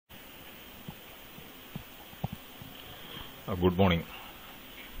Good morning.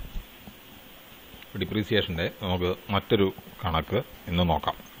 Depreciation day. നമുക്ക് മറ്റൊരു കണക്ക് ഇന്ന്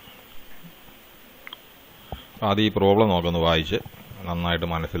നോക്കാം. ആദ്യം ഈ പ്രോബ്ലം നമുക്കൊന്ന് വായിച്ച് നന്നായിട്ട്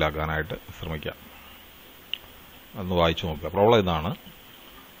മനസ്സിലാക്കാനായിട്ട് ശ്രമിക്കാം. അതൊന്ന് വായിച്ചു നോക്കുക. പ്രോബ്ലം ഇതാണ്.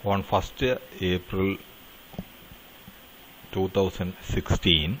 On 1st April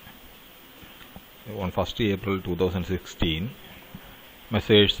 2016,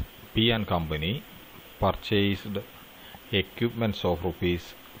 Messrs. P and Company purchased equipments of rupees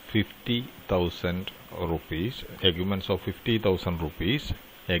 50,000 rupees, equipments of 50,000 rupees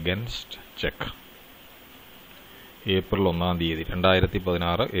against check. April 1-ാം തീയതി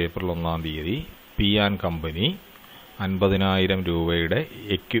 2016 ഏപ്രിൽ 1-ാം തീയതി പി ആൻഡ് കമ്പനി 50,000 രൂപയുടെ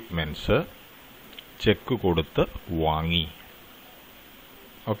എക്യുപ്മെൻറ്റ്സ് ചെക്ക് കൊടുത്ത് വാങ്ങി.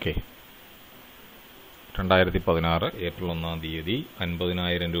 ഓക്കെ, 2016 ഏപ്രിൽ 1-ാം തീയതി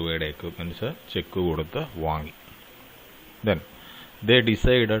 50,000 രൂപയുടെ എക്യുപ്മെൻറ്റ്സ് ചെക്ക് കൊടുത്ത് വാങ്ങി. Then they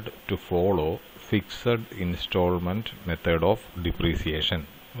decided to follow fixed installment method of depreciation.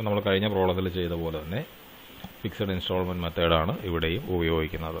 അപ്പോൾ നമ്മൾ കഴിഞ്ഞ പ്രോബ്ലത്തിൽ ചെയ്ത പോലെ തന്നെ ഫിക്സഡ് ഇൻസ്റ്റാൾമെൻറ്റ് മെത്തേഡാണ് ഇവിടെയും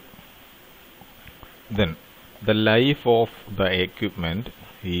ഉപയോഗിക്കുന്നത്. Then the life of the equipment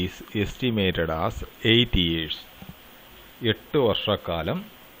is estimated as 8 years. 8 വർഷക്കാലം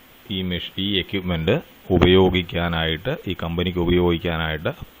ഈ എക്യുപ്മെൻറ്റ് ഉപയോഗിക്കാനായിട്ട് ഈ കമ്പനിക്ക്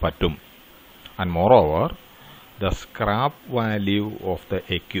ഉപയോഗിക്കാനായിട്ട് പറ്റും. And moreover, the scrap value of the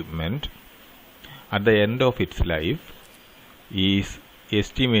equipment at the end of its life is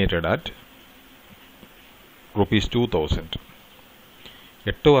estimated at rupees 2,000.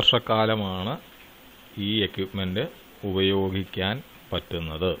 8 വർഷക്കാലമാണ് ഈ എക്യുപ്മെൻറ്റ് ഉപയോഗിക്കാൻ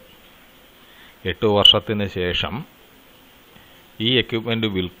പറ്റുന്നത്. 8 വർഷത്തിന് ശേഷം ഈ എക്യുപ്മെൻറ്റ്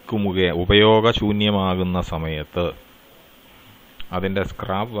ഉപയോഗശൂന്യമാകുന്ന സമയത്ത് അതിൻ്റെ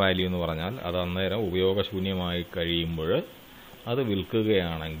സ്ക്രാപ്പ് വാല്യൂ എന്ന് പറഞ്ഞാൽ അത് അന്നേരം ഉപയോഗശൂന്യമായി കഴിയുമ്പോൾ അത്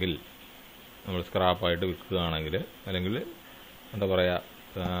വിൽക്കുകയാണെങ്കിൽ, നമ്മൾ സ്ക്രാപ്പായിട്ട് വിൽക്കുകയാണെങ്കിൽ, അല്ലെങ്കിൽ എന്താ പറയുക,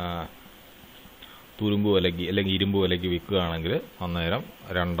 തുരുമ്പ് വിലയ്ക്ക് അല്ലെങ്കിൽ ഇരുമ്പ് വിലയ്ക്ക് വിൽക്കുകയാണെങ്കിൽ അന്നേരം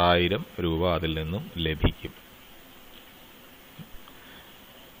 2,000 രൂപ അതിൽ നിന്നും ലഭിക്കും.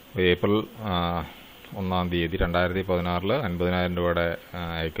 ഏപ്രിൽ 1-ാം തീയതി 2016 50,000 രൂപയുടെ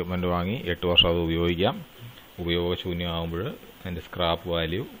എക്യുപ്മെൻറ്റ് വാങ്ങി. 8 വർഷം അത് ഉപയോഗിക്കാം. ഉപയോഗശൂന്യമാകുമ്പോൾ അതിൻ്റെ സ്ക്രാപ്പ്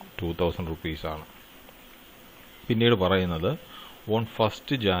വാല്യൂ 2,000 റുപ്പീസാണ്. പിന്നീട് പറയുന്നത് on 1st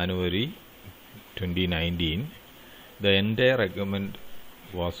January 2019 the entire equipment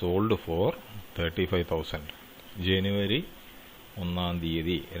was sold for 35,000. ജനുവരി 1-ാം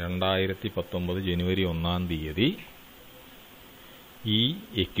തീയതി 2019 ജനുവരി 1-ാം തീയതി ഈ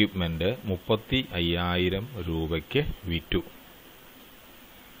എക്യുപ്മെൻറ്റ് 35,000 രൂപയ്ക്ക് വിറ്റു.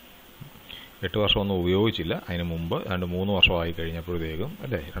 8 വർഷമൊന്നും ഉപയോഗിച്ചില്ല. അതിന് മുമ്പ് 2-3 വർഷമായി കഴിഞ്ഞപ്പോഴത്തേക്കും,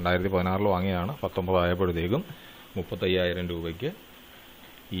 അല്ലേ, 2016 വാങ്ങിയതാണ്, 19 ആയപ്പോഴത്തേക്കും 35,000 രൂപയ്ക്ക്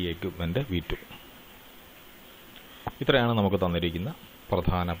ഈ എക്യുപ്മെൻറ്റ് വിറ്റു. ഇത്രയാണ് നമുക്ക് തന്നിരിക്കുന്ന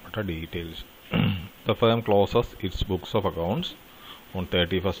പ്രധാനപ്പെട്ട details. The firm closes it's books of accounts on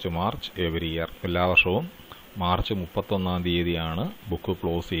 31st March every year. എല്ലാ വർഷവും മാർച്ച് 31-ാം തീയതിയാണ് ബുക്ക്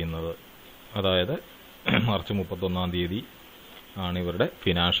ക്ലോസ് ചെയ്യുന്നത്. അതായത് മാർച്ച് 31-ാം തീയതി ആണ് ഇവരുടെ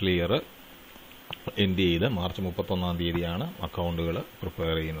ഫിനാൻഷ്യൽ ഇയർ എൻഡ് ചെയ്ത് മാർച്ച് 31-ാം തീയതിയാണ് അക്കൗണ്ടുകൾ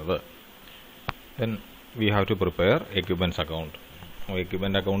പ്രിപ്പയർ ചെയ്യുന്നത്. Then we have to prepare equipments account.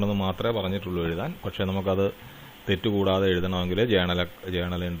 Equipment account എന്ന് മാത്രമേ പറഞ്ഞിട്ടുള്ളൂ എഴുതാൻ. പക്ഷേ നമുക്കത് തെറ്റുകൂടാതെ എഴുതണമെങ്കിൽ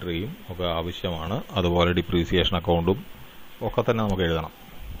ജേണൽ എൻട്രിയും ഒക്കെ ആവശ്യമാണ്. അതുപോലെ ഡിപ്രീസിയേഷൻ അക്കൗണ്ടും ഒക്കെ തന്നെ നമുക്ക് എഴുതണം.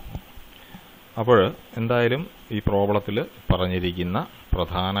 അപ്പോൾ എന്തായാലും ഈ പ്രോബ്ലത്തിൽ പറഞ്ഞിരിക്കുന്ന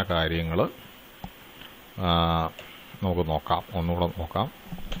പ്രധാന കാര്യങ്ങൾ നമുക്ക് നോക്കാം, ഒന്നുകൂടെ നോക്കാം.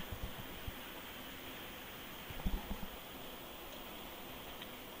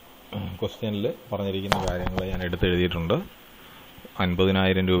 ക്വസ്റ്റ്യനിൽ പറഞ്ഞിരിക്കുന്ന കാര്യങ്ങൾ ഞാൻ എടുത്തെഴുതിയിട്ടുണ്ട്.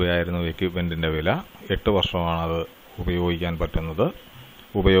 50,000 രൂപയായിരുന്നു എക്യുപ്മെൻറ്റിൻ്റെ വില. 8 വർഷമാണത് ഉപയോഗിക്കാൻ പറ്റുന്നത്.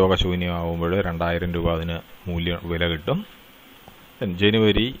 ഉപയോഗശൂന്യമാകുമ്പോൾ 2,000 രൂപ അതിന് വില കിട്ടും.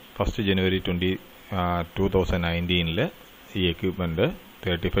 1st January 2019 ഈ എക്യുപ്മെൻറ്റ്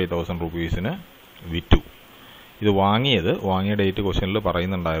 35,000 റുപ്പീസിന് വിറ്റു. ഇത് വാങ്ങിയ ഡേറ്റ് ക്വസ്റ്റ്യനിൽ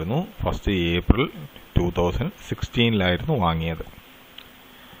പറയുന്നുണ്ടായിരുന്നു. 1st April 2016 വാങ്ങിയത്.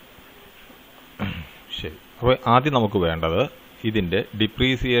 ശരി, അപ്പോൾ ആദ്യം നമുക്ക് വേണ്ടത് ഇതിൻ്റെ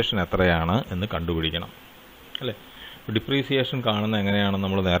ഡിപ്രീസിയേഷൻ എത്രയാണ് എന്ന് കണ്ടുപിടിക്കണം, അല്ലേ. ഡിപ്രീസിയേഷൻ കാണുന്നത് എങ്ങനെയാണെന്ന്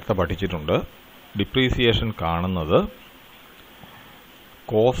നമ്മൾ നേരത്തെ പഠിച്ചിട്ടുണ്ട്. ഡിപ്രീസിയേഷൻ കാണുന്നത്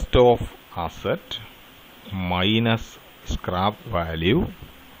cost of asset minus scrap value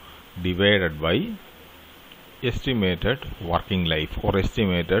divided by estimated working life or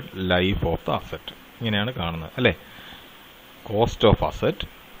estimated life of the asset. ഇങ്ങനെയാണ് കാണുന്നത്, അല്ലേ. Cost of asset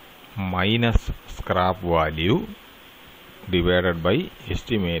minus scrap value divided by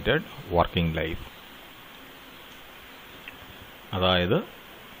estimated working life. അതായത്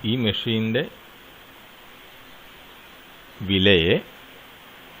ഈ മെഷീൻ്റെ വിലയെ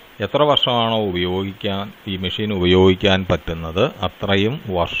എത്ര വർഷമാണോ ഈ മെഷീൻ ഉപയോഗിക്കാൻ പറ്റുന്നത് അത്രയും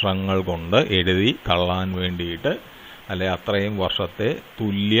വർഷങ്ങൾ കൊണ്ട് എഴുതി തള്ളാൻ വേണ്ടിയിട്ട്, അല്ലെ അത്രയും വർഷത്തെ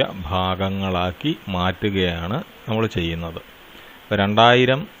തുല്യ ഭാഗങ്ങളാക്കി മാറ്റുകയാണ് നമ്മൾ ചെയ്യുന്നത്. ഇപ്പോൾ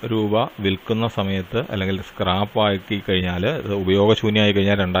 2000 രൂപ വിൽക്കുന്ന സമയത്ത് അല്ലെങ്കിൽ സ്ക്രാപ്പാക്കി കഴിഞ്ഞാൽ, ഉപയോഗശൂന്യമായി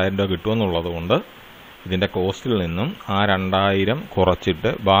കഴിഞ്ഞാൽ 2000 രൂപ കിട്ടുമെന്നുള്ളത് കൊണ്ട് ഇതിൻ്റെ കോസ്റ്റിൽ നിന്നും ആ 2000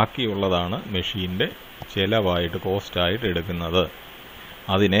 കുറച്ചിട്ട് ബാക്കിയുള്ളതാണ് മെഷീൻ്റെ ചിലവായിട്ട് കോസ്റ്റായിട്ട് എടുക്കുന്നത്.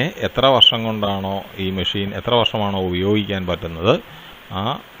 അതിനെ എത്ര വർഷം കൊണ്ടാണോ ഈ മെഷീൻ എത്ര വർഷമാണോ ഉപയോഗിക്കാൻ പറ്റുന്നത് ആ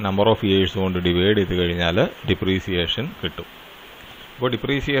നമ്പർ ഓഫ് ഇയേഴ്സ് കൊണ്ട് ഡിവൈഡ് ചെയ്ത് കഴിഞ്ഞാൽ ഡിപ്രീസിയേഷൻ കിട്ടും. അപ്പോൾ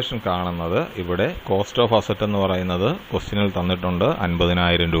ഡിപ്രീസിയേഷൻ കാണുന്നത് ഇവിടെ കോസ്റ്റ് ഓഫ് അസറ്റ് എന്ന് പറയുന്നത് ക്വസ്റ്റ്യനിൽ തന്നിട്ടുണ്ട്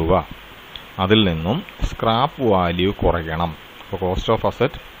 50,000 രൂപ. അതിൽ നിന്നും സ്ക്രാപ്പ് വാല്യൂ കുറയ്ക്കണം. അപ്പോൾ cost of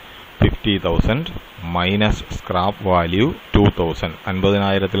asset 50,000 minus scrap value 2,000.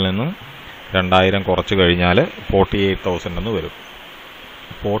 50,000 നിന്നും 2000 കുറച്ച് കഴിഞ്ഞാൽ 48,000 എന്ന് വരും.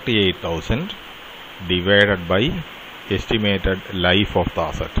 48,000 divided by estimated life of the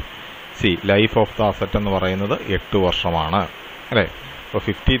asset. Life of the asset എന്ന് പറയുന്നത് 8 വർഷമാണ് അല്ലേ. അപ്പോൾ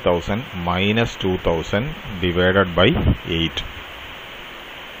 50,000 മൈനസ് 2,000 ഡിവൈഡഡ് ബൈ 8.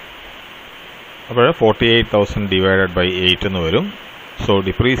 അപ്പോൾ 48,000 ഡിവൈഡഡ് ബൈ 8 എന്ന് വരും. സോ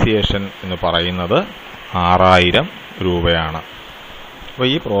ഡിപ്രീസിയേഷൻ എന്ന് പറയുന്നത് 6,000 രൂപയാണ്. അപ്പോൾ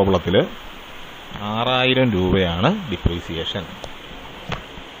ഈ പ്രോബ്ലത്തിൽ 6,000 രൂപയാണ് ഡിപ്രീസിയേഷൻ.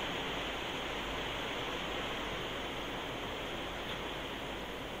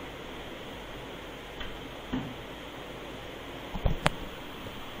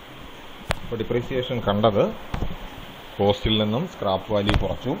 അപ്പോൾ ഡിപ്രീസിയേഷൻ കണ്ടത് കോസ്റ്റിൽ നിന്നും സ്ക്രാപ്പ് വാല്യൂ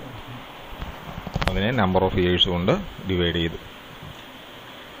കുറച്ചു, അതിനെ നമ്പർ ഓഫ് ഇയേഴ്സ് കൊണ്ട് ഡിവൈഡ് ചെയ്തു.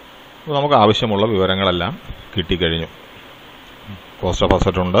 അപ്പോൾ നമുക്ക് ആവശ്യമുള്ള വിവരങ്ങളെല്ലാം കിട്ടിക്കഴിഞ്ഞു. കോസ്റ്റ് ഓഫ്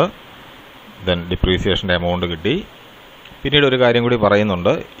അസറ്റ് ഉണ്ട്, ദെൻ ഡിപ്രീസിയേഷൻ്റെ എമൗണ്ട് കിട്ടി. പിന്നീട് ഒരു കാര്യം കൂടി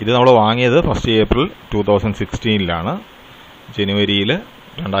പറയുന്നുണ്ട്. ഇത് നമ്മൾ വാങ്ങിയത് 1 ഏപ്രിൽ 2016 ജനുവരിയിൽ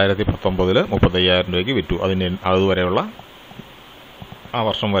 2019 35,000 രൂപയ്ക്ക് വിറ്റു. അതുവരെയുള്ള ആ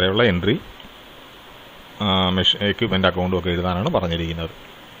വർഷം വരെയുള്ള എൻട്രി എക്യുപ്മെൻ്റ് അക്കൗണ്ടും ഒക്കെ എഴുതാനാണ് പറഞ്ഞിരിക്കുന്നത്.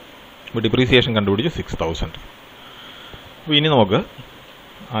 ഇപ്പോൾ ഡിപ്രീസിയേഷൻ കണ്ടുപിടിച്ച് 6,000. അപ്പോൾ ഇനി നമുക്ക്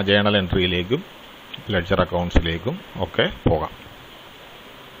ആ ജേണൽ എൻട്രിയിലേക്കും ലെഡ്ജർ അക്കൗണ്ട്സിലേക്കും ഒക്കെ പോകാം.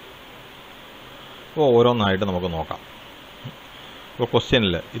 അപ്പോൾ ഓരോന്നായിട്ട് നമുക്ക് നോക്കാം. ഇപ്പോൾ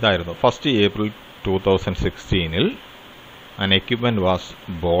ക്വസ്റ്റ്യനിൽ ഇതായിരുന്നു. 1 April 2016 an equipment was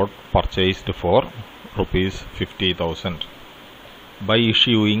bought purchased for ₹50,000 by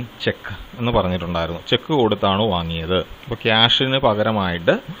issuing check എന്ന് പറഞ്ഞിട്ടുണ്ടായിരുന്നു. ചെക്ക് കൊടുത്താണ് വാങ്ങിയത്. അപ്പോൾ ക്യാഷിന്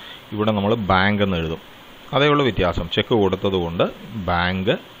പകരമായിട്ട് ഇവിടെ നമ്മൾ ബാങ്ക് എന്ന് എഴുതും. അതേ ഉള്ളൂ വ്യത്യാസം. ചെക്ക് കൊടുത്തത് കൊണ്ട്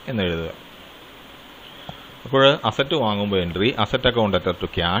ബാങ്ക് എന്ന് എഴുതുക. അപ്പോൾ അസറ്റ് വാങ്ങുമ്പോൾ entry asset account letter to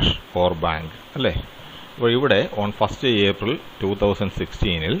cash or bank അല്ലേ. അപ്പോൾ ഇവിടെ ഓൺ 1 ഏപ്രിൽ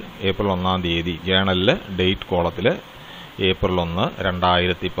 2016 ഏപ്രിൽ 1 ജേണലിൽ ഡേറ്റ് കോളത്തിൽ ഏപ്രിൽ 1,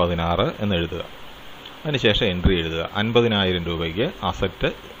 2016 എന്ന് എഴുതുക. അതിനുശേഷം എൻട്രി എഴുതുക. 50,000 രൂപയ്ക്ക് അസറ്റ്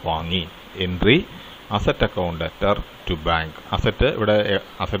വാങ്ങി. Entry asset account letter to bank. Asset ഇവിടെ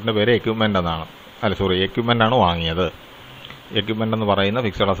അസറ്റിൻ്റെ പേര് എക്യുപ്മെൻ്റ് എന്നാണ്. എക്യുപ്മെൻ്റ് ആണ് വാങ്ങിയത്. എക്യുപ്മെൻ്റ് എന്ന് പറയുന്ന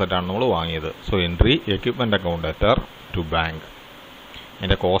ഫിക്സഡ് അസറ്റാണ് നമ്മൾ വാങ്ങിയത്. So entry equipment account letter to bank.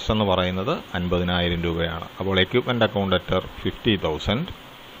 അതിൻ്റെ കോസ്റ്റ് എന്ന് പറയുന്നത് 50,000 രൂപയാണ്. അപ്പോൾ equipment account letter 50,000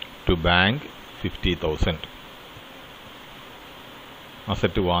 to bank 50,000.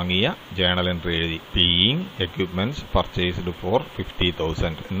 Asset വാങ്ങിയ ജേണൽ എൻട്രി എഴുതി. പേയിങ് എക്യുപ്മെൻറ്റ്സ് പർച്ചേസ്ഡ് ഫോർ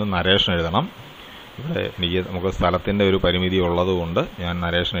 50,000 എന്ന് നരേഷൻ എഴുതണം. ഇവിടെ നമുക്ക് സ്ഥലത്തിൻ്റെ ഒരു പരിമിതി ഉള്ളതുകൊണ്ട് ഞാൻ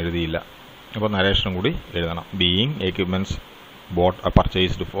നരേഷൻ എഴുതിയില്ല. അപ്പോൾ നരേഷനും കൂടി എഴുതണം. Being equipments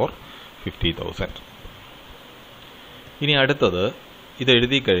purchased four 50,000. ഇനി അടുത്തത് ഇത്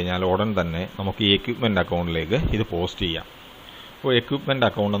എഴുതി കഴിഞ്ഞാൽ ഉടൻ തന്നെ നമുക്ക് ഈ എക്യുപ്മെൻ്റ് അക്കൗണ്ടിലേക്ക് ഇത് പോസ്റ്റ് ചെയ്യാം. അപ്പോൾ എക്യുപ്മെൻ്റ്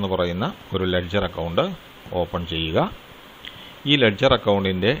അക്കൗണ്ട് എന്ന് പറയുന്ന ഒരു ലെഡ്ജർ അക്കൗണ്ട് ഓപ്പൺ ചെയ്യുക. ഈ ലെഡ്ജർ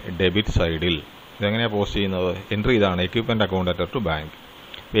അക്കൗണ്ടിൻ്റെ ഡെബിറ്റ് സൈഡിൽ ഇതെങ്ങനെയാണ് പോസ്റ്റ് ചെയ്യുന്നത്? എൻട്രി ഇതാണ്, equipment account letter to bank.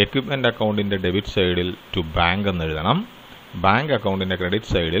 Equipment അക്കൗണ്ടിൻ്റെ ഡെബിറ്റ് സൈഡിൽ ടു ബാങ്ക് എന്ന് എഴുതണം. ബാങ്ക് അക്കൗണ്ടിൻ്റെ ക്രെഡിറ്റ്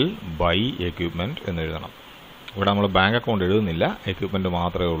സൈഡിൽ ബൈ എക്യുപ്മെൻറ്റ് എന്ന് എഴുതണം. ഇവിടെ നമ്മൾ ബാങ്ക് അക്കൗണ്ട് എഴുതുന്നില്ല, എക്യുപ്മെൻറ്റ്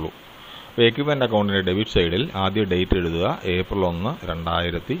മാത്രമേ ഉള്ളൂ. അപ്പോൾ എക്യുപ്മെൻ്റ് അക്കൗണ്ടിൻ്റെ ഡെബിറ്റ് സൈഡിൽ ആദ്യം ഡേറ്റ് എഴുതുക, ഏപ്രിൽ 1,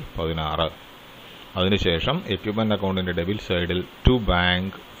 2016. അതിനുശേഷം എക്യുപ്മെൻ്റ് അക്കൗണ്ടിൻ്റെ ഡെബിറ്റ് സൈഡിൽ ടു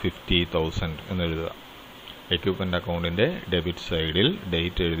ബാങ്ക് 50,000 എന്ന് എഴുതുക. എക്യുപ്മെൻ്റ് അക്കൗണ്ടിൻ്റെ ഡെബിറ്റ് സൈഡിൽ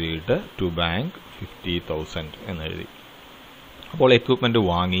ഡേറ്റ് എഴുതിയിട്ട് ടു ബാങ്ക് 50,000 എന്നെഴുതി. അപ്പോൾ എക്യുപ്മെൻ്റ്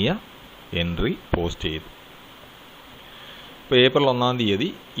വാങ്ങിയ എൻട്രി പോസ്റ്റ് ചെയ്തു. ഇപ്പോൾ ഏപ്രിൽ 1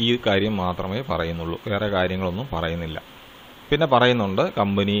 ഈ കാര്യം മാത്രമേ പറയുന്നുള്ളൂ, വേറെ കാര്യങ്ങളൊന്നും പറയുന്നില്ല. പിന്നെ പറയുന്നുണ്ട്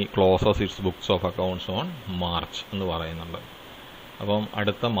company closes it's books of accounts on March എന്ന് പറയുന്നുണ്ട്. അപ്പം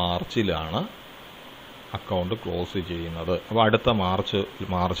അടുത്ത മാർച്ചിലാണ് അക്കൗണ്ട് ക്ലോസ് ചെയ്യുന്നത്. അപ്പോൾ അടുത്ത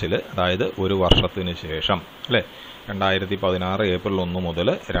മാർച്ചിൽ, അതായത് ഒരു വർഷത്തിന് ശേഷം അല്ലേ, 2016 ഏപ്രിൽ 1 മുതൽ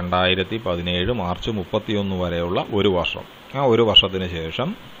 2017 മാർച്ച് 31 വരെയുള്ള ഒരു വർഷം. ആ ഒരു വർഷത്തിന് ശേഷം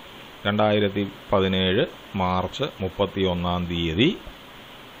 2017 മാർച്ച് 31-ാം തീയതി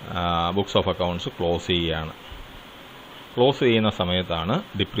ബുക്സ് ഓഫ് അക്കൗണ്ട്സ് ക്ലോസ് ചെയ്യുകയാണ്. ക്ലോസ് ചെയ്യുന്ന സമയത്താണ്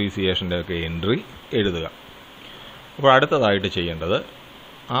ഡിപ്രീസിയേഷൻ്റെ ഒക്കെ എൻട്രി എഴുതുക. അപ്പോൾ അടുത്തതായിട്ട് ചെയ്യേണ്ടത്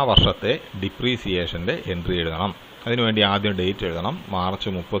ആ വർഷത്തെ ഡിപ്രീസിയേഷൻ്റെ എൻട്രി എഴുതണം. അതിനുവേണ്ടി ആദ്യം ഡേറ്റ് എഴുതണം, March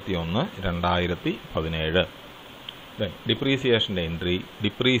 31, 2017. ഡിപ്രീസിയേഷൻ്റെ entry,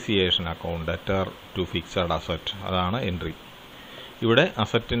 depreciation account debtor to fixed asset, അതാണ് എൻട്രി. ഇവിടെ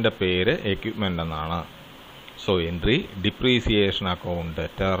അസറ്റിൻ്റെ പേര് എക്യുപ്മെൻ്റ് എന്നാണ്. So entry depreciation account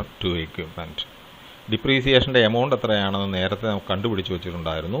debtor to equipment. ഡിപ്രീസിയേഷൻ്റെ amount എത്രയാണെന്ന് നേരത്തെ നമുക്ക് കണ്ടുപിടിച്ച്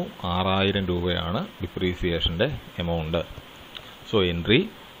വെച്ചിട്ടുണ്ടായിരുന്നു. 6000 രൂപയാണ് ഡിപ്രീസിയേഷൻ്റെ amount. So entry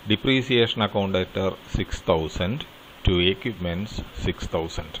depreciation account debtor 6000 to equipments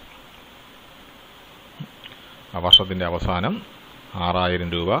 6000. ആ വർഷത്തിൻ്റെ അവസാനം 6000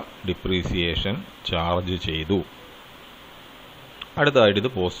 രൂപ ഡിപ്രീസിയേഷൻ ചാർജ് ചെയ്തു. അടുത്തതായിട്ട് ഇത്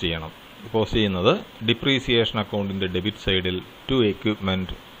പോസ്റ്റ് ചെയ്യണം. പോസ്റ്റ് ചെയ്യുന്നത് ഡിപ്രീസിയേഷൻ അക്കൗണ്ടിൻ്റെ ഡെബിറ്റ് സൈഡിൽ ടു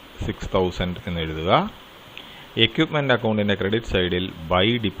എക്യുപ്മെൻറ്റ് 6000 എന്ന് എഴുതുക. എക്യുപ്മെൻ്റ് അക്കൗണ്ടിൻ്റെ ക്രെഡിറ്റ് സൈഡിൽ ബൈ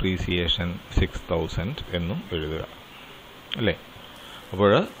ഡിപ്രീസിയേഷൻ 6000 എന്നും എഴുതുക അല്ലേ.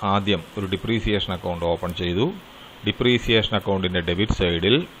 അപ്പോൾ ആദ്യം ഒരു ഡിപ്രീസിയേഷൻ അക്കൗണ്ട് ഓപ്പൺ ചെയ്തു. ഡിപ്രീസിയേഷൻ അക്കൗണ്ടിൻ്റെ ഡെബിറ്റ്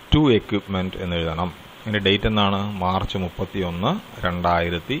സൈഡിൽ ടു എക്യുപ്മെൻറ്റ് എന്ന് എഴുതണം. അതിൻ്റെ ഡേറ്റ് എന്നാണ്? മാർച്ച് 31,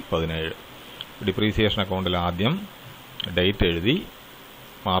 2017. ഡിപ്രീസിയേഷൻ അക്കൗണ്ടിൽ ആദ്യം ഡേറ്റ് എഴുതി,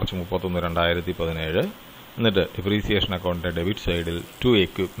 മാർച്ച് 31, 2017. എന്നിട്ട് ഡിപ്രീസിയേഷൻ അക്കൗണ്ടിൻ്റെ ഡെബിറ്റ് സൈഡിൽ ടു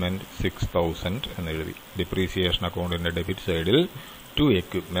എക്യുപ്മെൻറ്റ് 6000 എന്ന് എഴുതി. ഡിപ്രീസിയേഷൻ അക്കൗണ്ടിൻ്റെ ഡെബിറ്റ് സൈഡിൽ ടു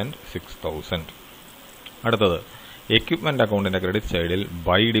എക്യുപ്മെൻറ്റ് 6000. അടുത്തത് എക്യുപ്മെൻ്റ് അക്കൗണ്ടിൻ്റെ ക്രെഡിറ്റ് സൈഡിൽ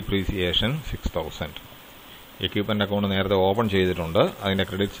ബൈ ഡിപ്രീസിയേഷൻ 6000. എക്യുപ്മെൻ്റ് അക്കൗണ്ട് നേരത്തെ ഓപ്പൺ ചെയ്തിട്ടുണ്ട്. അതിൻ്റെ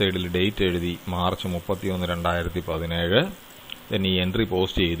ക്രെഡിറ്റ് സൈഡിൽ ഡേറ്റ് എഴുതി, മാർച്ച് 31, 2017. then ഈ എൻട്രി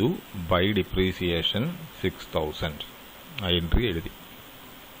പോസ്റ്റ് ചെയ്തു, ബൈ ഡിപ്രീസിയേഷൻ 6000. ആ എൻട്രി എഴുതി.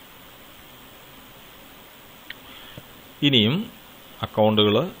 ഇനിയും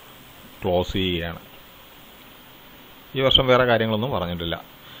അക്കൗണ്ടുകൾ ക്ലോസ് ചെയ്യുകയാണ്. ഈ വർഷം വേറെ കാര്യങ്ങളൊന്നും പറഞ്ഞിട്ടില്ല.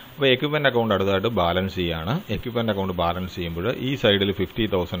 അപ്പോൾ എക്യുപ്മെൻ്റ് അക്കൗണ്ട് അടുത്തായിട്ട് ബാലൻസ് ചെയ്യുകയാണ്. എക്യുപ്മെൻ്റ് അക്കൗണ്ട് ബാലൻസ് ചെയ്യുമ്പോൾ ഈ സൈഡിൽ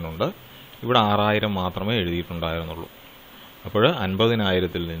 50,000 ഉണ്ട്. ഇവിടെ 6000 മാത്രമേ എഴുതിയിട്ടുണ്ടായിരുന്നുള്ളൂ. അപ്പോൾ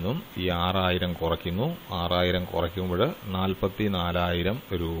 50,000-ൽ നിന്നും ഈ 6000 കുറയ്ക്കുന്നു. 6000 കുറയ്ക്കുമ്പോൾ 44,000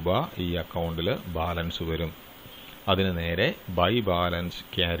 രൂപ ഈ അക്കൗണ്ടിൽ ബാലൻസ് വരും. അതിന് നേരെ ബൈ ബാലൻസ്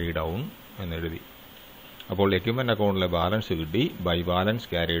ക്യാരി ഡൗൺ എന്നെഴുതി. അപ്പോൾ എക്യുപ്മെൻ്റ് അക്കൗണ്ടിലെ ബാലൻസ് കിട്ടി. By balance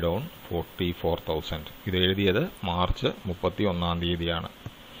carry down 44,000. ഇത് എഴുതിയത് മാർച്ച് 31-ാം തീയതിയാണ്.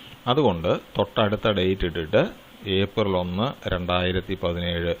 അതുകൊണ്ട് തൊട്ടടുത്ത ഡേറ്റ് ഇട്ടിട്ട് ഏപ്രിൽ 1,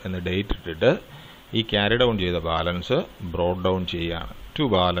 2017 എന്ന് ഡേറ്റ് ഇട്ടിട്ട് ഈ ക്യാരി ഡൗൺ ചെയ്ത ബാലൻസ് ബ്രോഡ് ഡൗൺ ചെയ്യുകയാണ്. To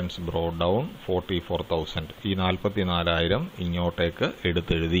balance broad down 44,000. ഈ 44,000 ഇങ്ങോട്ടേക്ക്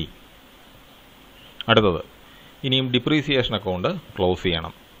എടുത്തെഴുതി. അടുത്തത് ഇനിയും ഡിപ്രീസിയേഷൻ അക്കൗണ്ട് ക്ലോസ്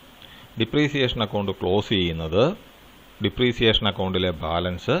ചെയ്യണം. ഡിപ്രീസിയേഷൻ അക്കൗണ്ട് ക്ലോസ് ചെയ്യുന്നത് ഡിപ്രീസിയേഷൻ അക്കൗണ്ടിലെ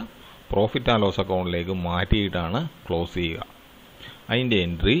ബാലൻസ് പ്രോഫിറ്റ് ആൻഡ് ലോസ് അക്കൗണ്ടിലേക്ക് മാറ്റിയിട്ടാണ് ക്ലോസ് ചെയ്യുക. അതിൻ്റെ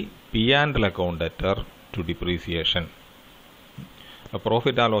entry P and L account debtor to depreciation.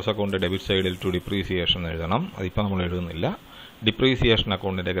 Profit and loss account debit സൈഡിൽ ടു ഡിപ്രീസിയേഷൻ എഴുതണം. അതിപ്പോൾ നമ്മൾ എഴുതുന്നില്ല. ഡിപ്രീസിയേഷൻ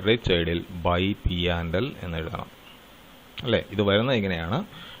അക്കൗണ്ടിൻ്റെ ക്രെഡിറ്റ് സൈഡിൽ ബൈ പി ആൻഡ് എൽ എന്ന് എഴുതണം അല്ലേ. ഇത് വരുന്നത് ഇങ്ങനെയാണ്.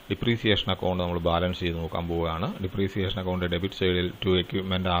 ഡിപ്രീസിയേഷൻ അക്കൗണ്ട് നമ്മൾ ബാലൻസ് ചെയ്ത് നോക്കാൻ പോവുകയാണ്. ഡിപ്രീസിയേഷൻ അക്കൗണ്ട് ഡെബിറ്റ് സൈഡിൽ ടു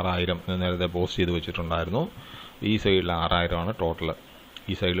എക്യുപ്മെൻ്റ് 6000 എന്ന് നേരത്തെ പോസ്റ്റ് ചെയ്ത് വെച്ചിട്ടുണ്ടായിരുന്നു. ഈ സൈഡിൽ 6000 ആണ് ടോട്ടൽ.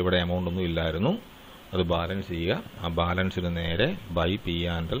 ഈ സൈഡിൽ ഇവിടെ എമൗണ്ട് ഒന്നും ഇല്ലായിരുന്നു. അത് ബാലൻസ് ചെയ്യുക. ആ ബാലൻസിന് നേരെ ബൈ പി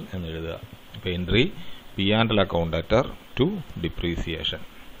ആൻഡ് എൽ എന്ന് എഴുതുക. അപ്പോൾ entry P and L account debtor to depreciation.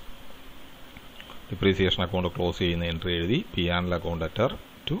 Depreciation account close ചെയ്യുന്ന എൻട്രി എഴുതി, P and L account debtor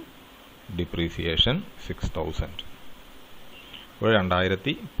to depreciation 6000. ഇപ്പോൾ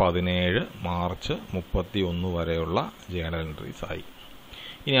 2017 മാർച്ച് 31 വരെയുള്ള ജേണൽ എൻട്രീസ് ആയി.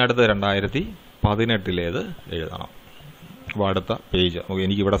 ഇനി അടുത്ത 2018 എഴുതണം. അപ്പോൾ അടുത്ത പേജ് നമുക്ക്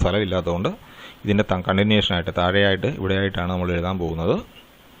എനിക്കിവിടെ സ്ഥലമില്ലാത്തതുകൊണ്ട് ഇതിൻ്റെ കണ്ടിന്യൂഷനായിട്ട് താഴെയായിട്ട് ഇവിടെയായിട്ടാണ് നമ്മൾ എഴുതാൻ പോകുന്നത്.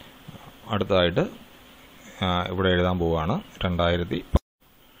 അടുത്തതായിട്ട് ഇവിടെ എഴുതാൻ പോവുകയാണ്.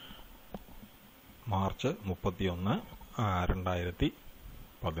 മാർച്ച് 31,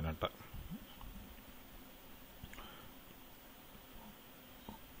 2018.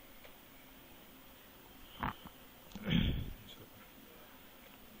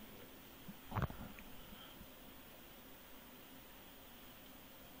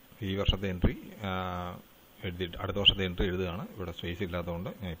 ഈ വർഷത്തെ എൻട്രി എഴുതിയിട്ട് അടുത്ത വർഷത്തെ എൻട്രി എഴുതുകയാണ്. ഇവിടെ സ്പേസ് ഇല്ലാത്തതുകൊണ്ട്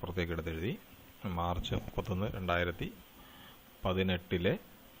ഞാൻ ഇപ്പുറത്തേക്ക് എടുത്ത് എഴുതി. മാർച്ച് 31, 2018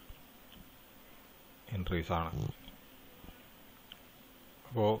 എൻട്രീസാണ്.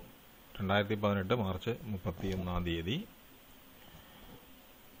 അപ്പോൾ 2018 മാർച്ച് 31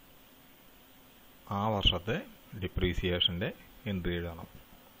 ആ വർഷത്തെ ഡിപ്രീസിയേഷൻ്റെ എൻട്രി എഴുതണം.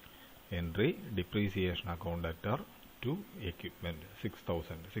 Entry depreciation account debtor to equipment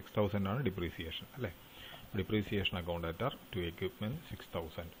 6000 ആണ് ഡിപ്രീസിയേഷൻ അല്ലേ. Depreciation account debtor to equipment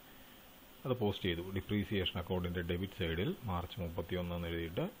 6000 അത് പോസ്റ്റ് ചെയ്തു. ഡിപ്രീസിയേഷൻ അക്കൗണ്ടിൻ്റെ ഡെബിറ്റ് സൈഡിൽ മാർച്ച് 31 എന്ന്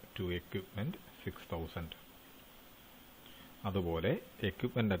എഴുതിയിട്ട് ടു എക്യുപ്മെൻറ്റ് 6000. അതുപോലെ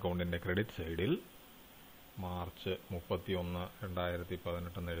എക്യുപ്മെൻറ്റ് അക്കൗണ്ടിൻ്റെ ക്രെഡിറ്റ് സൈഡിൽ മാർച്ച് 31,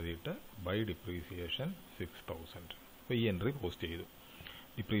 2018 എന്ന് എഴുതിയിട്ട് ബൈ ഡിപ്രീസിയേഷൻ 6000. അപ്പോൾ ഈ എൻട്രി പോസ്റ്റ് ചെയ്തു.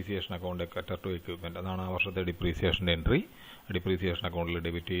 Depreciation account debtor to equipment അതാണ് ആ വർഷത്തെ ഡിപ്രീസിയേഷൻ്റെ എൻട്രി. ഡിപ്രീസിയേഷൻ അക്കൗണ്ടിൽ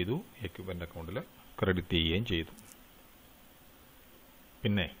ഡെബിറ്റ് ചെയ്തു, എക്യുപ്മെൻറ്റ് അക്കൗണ്ടിൽ ക്രെഡിറ്റ് ചെയ്യുകയും ചെയ്തു.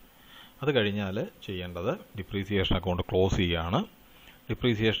 പിന്നെ അത് കഴിഞ്ഞാൽ ചെയ്യേണ്ടത് ഡിപ്രീസിയേഷൻ അക്കൗണ്ട് ക്ലോസ് ചെയ്യുകയാണ്.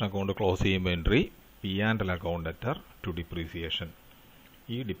 ഡിപ്രീസിയേഷൻ അക്കൗണ്ട് ക്ലോസ് ചെയ്യുമ്പോൾ entry P&L account debtor to depreciation.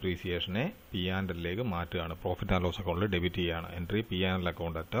 ഈ ഡിപ്രീസിയേഷനെ P&Lലേക്ക് മാറ്റുകയാണ്. പ്രോഫിറ്റ് ആൻഡ് ലോസ് അക്കൗണ്ടിൽ ഡെബിറ്റ് ചെയ്യുകയാണ്. Entry P&L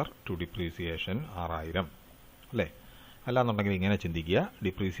account debtor to depreciation 6000 അല്ലേ. അല്ലാന്നുണ്ടെങ്കിൽ ഇങ്ങനെ ചിന്തിക്കുക.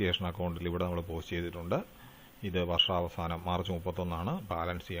 ഡിപ്രീസിയേഷൻ അക്കൗണ്ടിൽ ഇവിടെ നമ്മൾ പോസ്റ്റ് ചെയ്തിട്ടുണ്ട്. ഇത് വർഷാവസാനം മാർച്ച് 31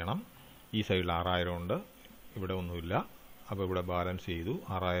 ബാലൻസ് ചെയ്യണം. ഈ സൈഡിൽ 6000 ഉണ്ട്, ഇവിടെ ഒന്നുമില്ല. അപ്പോൾ ഇവിടെ ബാലൻസ് ചെയ്തു.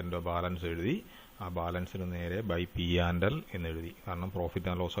 6000 രൂപ ബാലൻസ് എഴുതി. ആ ബാലൻസിന് നേരെ ബൈ P&L എന്നെഴുതി. കാരണം profit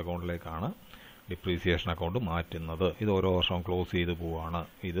and loss അക്കൗണ്ടിലേക്കാണ് depreciation account മാറ്റുന്നത്. ഇത് ഓരോ വർഷവും ക്ലോസ് ചെയ്ത് പോവുകയാണ്.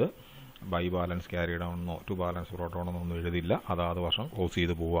 ഇത് by balance carry ഡൗണെന്നോ to balance brought ഡൗണെന്നോ ഒന്നും എഴുതില്ല. അതാത് വർഷം ക്ലോസ്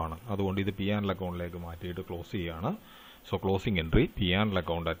ചെയ്ത് പോവുകയാണ്. അതുകൊണ്ട് ഇത് P&L അക്കൗണ്ടിലേക്ക് മാറ്റിയിട്ട് ക്ലോസ് ചെയ്യുകയാണ്. So closing entry P&L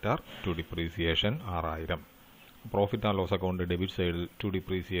account debtor to depreciation 6000. Profit and loss account debit സൈഡിൽ ടു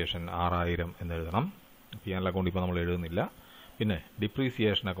ഡിപ്രീസിയേഷൻ 6000 എന്ന് എഴുതണം. P&L അക്കൗണ്ട് ഇപ്പോൾ നമ്മൾ എഴുതുന്നില്ല. പിന്നെ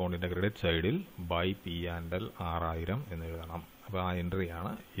ഡിപ്രീസിയേഷൻ അക്കൗണ്ടിൻ്റെ ക്രെഡിറ്റ് സൈഡിൽ ബൈ P&L 6000 എന്ന് എഴുതണം. അപ്പോൾ ആ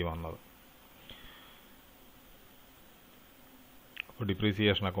എൻട്രിയാണ് ഈ വന്നത്. അപ്പോൾ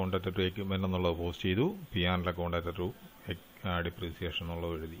depreciation account debtor to equipment എന്നുള്ളത് പോസ്റ്റ് ചെയ്തു. P&L account debtor to depreciation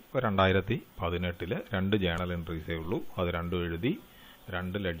എന്നുള്ളത് എഴുതി. ഇപ്പോൾ 2018 2 ജേണൽ എൻട്രീസേ ഉള്ളൂ. അത് രണ്ടും എഴുതി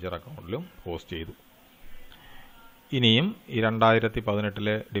 2 ലെഡ്ജർ അക്കൗണ്ടിലും പോസ്റ്റ് ചെയ്തു. ഇനിയും ഈ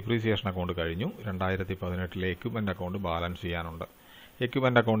 2018 ഡിപ്രീസിയേഷൻ അക്കൗണ്ട് കഴിഞ്ഞു. 2018 എക്യുപ്മെൻറ്റ് അക്കൗണ്ട് ബാലൻസ് ചെയ്യാനുണ്ട്.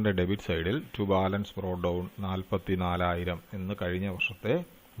 എക്യുപ്മെൻറ്റ് അക്കൗണ്ടിൻ്റെ ഡെബിറ്റ് സൈഡിൽ ടു ബാലൻസ് ബ്രോട്ട് ഡൗൺ 44000 എന്ന് കഴിഞ്ഞ വർഷത്തെ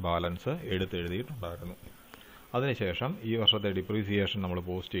ബാലൻസ് എടുത്തെഴുതിയിട്ടുണ്ടായിരുന്നു. അതിനുശേഷം ഈ വർഷത്തെ ഡിപ്രീസിയേഷൻ നമ്മൾ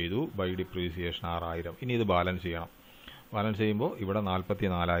പോസ്റ്റ് ചെയ്തു ബൈ ഡിപ്രീസിയേഷൻ 6000. ഇനി ഇത് ബാലൻസ് ചെയ്യണം. ബാലൻസ് ചെയ്യുമ്പോൾ ഇവിടെ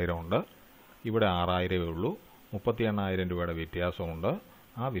 44000 ഉണ്ട്, ഇവിടെ 6000 ഉള്ളൂ. 38000 രൂപയുടെ വ്യത്യാസമുണ്ട്.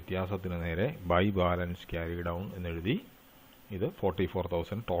 ആ വ്യത്യാസത്തിന് നേരെ ബൈ ബാലൻസ് ക്യാരി ഡൗൺ എന്നെഴുതി. ഇത്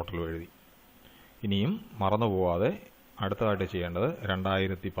 44000 ടോട്ടലും എഴുതി. ഇനിയും മറന്നു പോവാതെ അടുത്തതായിട്ട് ചെയ്യേണ്ടത്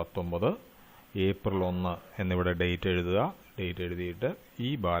 2019 ഏപ്രിൽ 1 എന്നിവിടെ ഡേറ്റ് എഴുതുക. ഡേറ്റ് എഴുതിയിട്ട് ഈ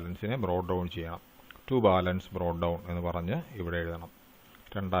ബാലൻസിനെ ബ്രോട്ട് ഡൗൺ ചെയ്യണം. ടു ബാലൻസ് ബ്രോട്ട് ഡൗൺ എന്ന് പറഞ്ഞ് ഇവിടെ എഴുതണം.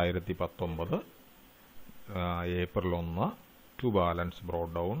 2019 April 1 to balance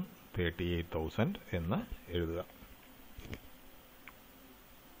brought down 38,000 എന്ന് എഴുതുക.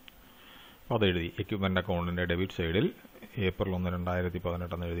 അപ്പോൾ അതെഴുതി. എക്യുപ്മെൻറ്റ് അക്കൗണ്ടിൻ്റെ ഡെബിറ്റ് സൈഡിൽ ഏപ്രിൽ 1,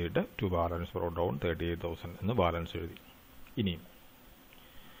 2018 എന്ന് എഴുതിയിട്ട് ടു ബാലൻസ് ബ്രോട്ട് ഡൗൺ 38,000 എന്ന് ബാലൻസ് എഴുതി. ഇനിയും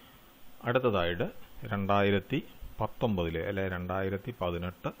അടുത്തതായിട്ട് 2019 അല്ലെ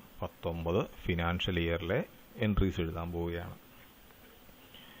 2018-19 ഫിനാൻഷ്യൽ ഇയറിലെ എൻട്രീസ് എഴുതാൻ പോവുകയാണ്.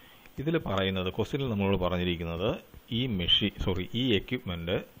 ഇതിൽ പറയുന്നത് ക്വസ്റ്റ്യനിൽ നമ്മളോട് പറഞ്ഞിരിക്കുന്നത് ഈ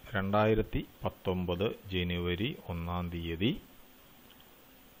എക്യുപ്മെൻറ്റ് 2019 ജനുവരി 1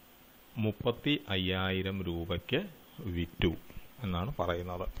 35,000 രൂപയ്ക്ക് വിറ്റു എന്നാണ്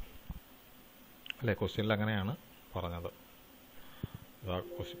പറയുന്നത് അല്ലേ. ക്വസ്റ്റ്യനിൽ അങ്ങനെയാണ് പറഞ്ഞത്.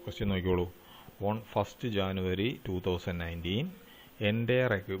 ക്വസ്റ്റ്യൻ നോക്കിക്കോളൂ. On 1st January 2019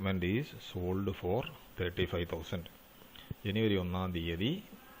 entire equipment is sold for 35,000. ജനുവരി 1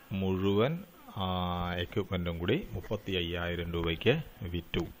 മുഴുവൻ എക്യുപ്മെൻറ്റും കൂടി 35,000 രൂപയ്ക്ക്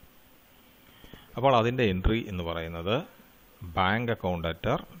വിറ്റു. അപ്പോൾ അതിൻ്റെ എൻട്രി എന്ന് പറയുന്നത് bank account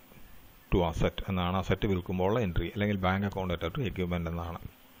debtor to asset എന്നാണ്. അസറ്റ് വിൽക്കുമ്പോഴുള്ള എൻട്രി അല്ലെങ്കിൽ bank account debtor to equipment എന്നാണ്.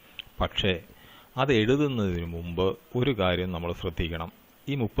 പക്ഷേ അത് എഴുതുന്നതിന് മുമ്പ് ഒരു കാര്യം നമ്മൾ ശ്രദ്ധിക്കണം.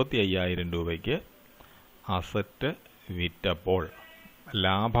 ഈ 35,000 രൂപയ്ക്ക് അസറ്റ് വിറ്റപ്പോൾ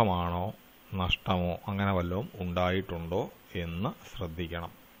ലാഭമാണോ നഷ്ടമോ അങ്ങനെ വല്ലതും ഉണ്ടായിട്ടുണ്ടോ എന്ന്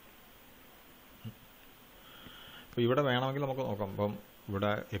ശ്രദ്ധിക്കണം. അപ്പോൾ ഇവിടെ വേണമെങ്കിൽ നമുക്ക് നോക്കാം. ഇപ്പം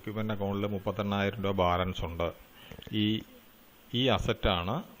ഇവിടെ എക്യുപ്മെൻ്റ് അക്കൗണ്ടിൽ 38,000 രൂപ ബാലൻസ് ഉണ്ട്. ഈ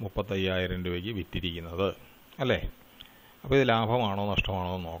അസറ്റാണ് 35,000 രൂപയ്ക്ക് വിറ്റിരിക്കുന്നത് അല്ലേ. അപ്പോൾ ഇത് ലാഭമാണോ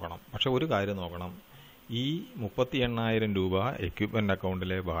നഷ്ടമാണോ എന്ന് നോക്കണം. പക്ഷെ ഒരു കാര്യം നോക്കണം, ഈ 38,000 രൂപ എക്യുപ്മെൻ്റ്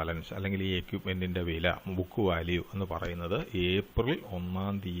അക്കൗണ്ടിലെ ബാലൻസ് അല്ലെങ്കിൽ ഈ എക്യുപ്മെൻറ്റിൻ്റെ വില ബുക്ക് വാല്യൂ എന്ന് പറയുന്നത് ഏപ്രിൽ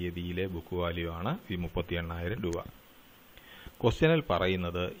 1-ാം തീയതിയിലെ ബുക്ക് വാല്യൂ ആണ് ഈ 38,000 രൂപ. ക്വസ്റ്റ്യനിൽ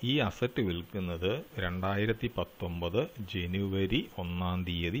പറയുന്നത് ഈ അസറ്റ് വിൽക്കുന്നത് 2019 ജനുവരി 1-ാം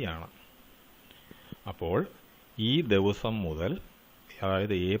തീയതിയാണ്. അപ്പോൾ ഈ ദിവസം മുതൽ,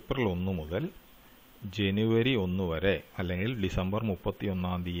 അതായത് ഏപ്രിൽ 1 മുതൽ ജനുവരി 1 വരെ അല്ലെങ്കിൽ ഡിസംബർ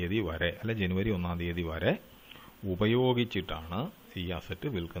 31-ാം തീയതി വരെ അല്ലെ ജനുവരി 1-ാം തീയതി വരെ ഉപയോഗിച്ചിട്ടാണ് ഈ അസറ്റ്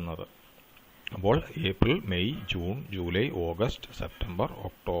വിൽക്കുന്നത്. അപ്പോൾ April, May, June, July, August, September,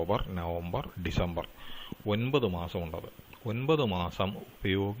 October, November, December 9 മാസമുണ്ടത്. 9 മാസം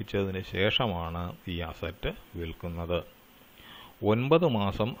ഉപയോഗിച്ചതിന് ശേഷമാണ് ഈ അസറ്റ് വിൽക്കുന്നത്. 9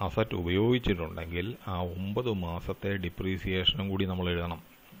 മാസം അസറ്റ് ഉപയോഗിച്ചിട്ടുണ്ടെങ്കിൽ ആ 9 മാസത്തെ ഡിപ്രീസിയേഷനും കൂടി നമ്മൾ എഴുതണം.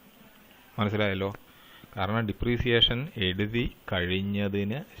 മനസ്സിലായല്ലോ? കാരണം ഡിപ്രീസിയേഷൻ എഴുതി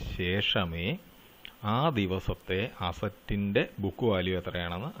കഴിഞ്ഞതിന് ശേഷമേ ആ ദിവസത്തെ അസറ്റിൻ്റെ ബുക്ക് വാല്യൂ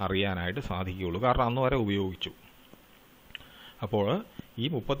എത്രയാണെന്ന് അറിയാനായിട്ട് സാധിക്കുകയുള്ളൂ. കാരണം അന്ന് വരെ ഉപയോഗിച്ചു. അപ്പോൾ ഈ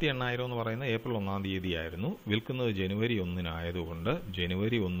 38,000 എന്ന് പറയുന്നത് ഏപ്രിൽ 1-ാം തീയതി ആയിരുന്നു. വിൽക്കുന്നത് ജനുവരി 1-നായതുകൊണ്ട്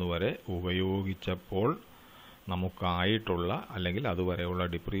ജനുവരി 1 വരെ ഉപയോഗിച്ചപ്പോൾ നമുക്കായിട്ടുള്ള അല്ലെങ്കിൽ അതുവരെയുള്ള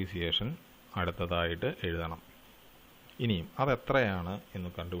ഡിപ്രീസിയേഷൻ അടുത്തതായിട്ട് എഴുതണം. ഇനിയും അതെത്രയാണ്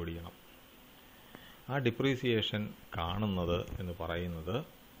എന്ന് കണ്ടുപിടിക്കണം. ആ ഡിപ്രീസിയേഷൻ കാണുന്നത് എന്ന് പറയുന്നത്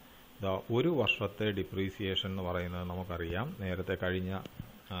ഒരു വർഷത്തെ ഡിപ്രീസിയേഷൻ എന്ന് പറയുന്നത് നമുക്കറിയാം. നേരത്തെ കഴിഞ്ഞ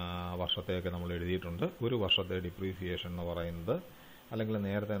വർഷത്തെയൊക്കെ നമ്മൾ എഴുതിയിട്ടുണ്ട്. ഒരു വർഷത്തെ ഡിപ്രീസിയേഷൻ എന്ന് പറയുന്നത്, അല്ലെങ്കിൽ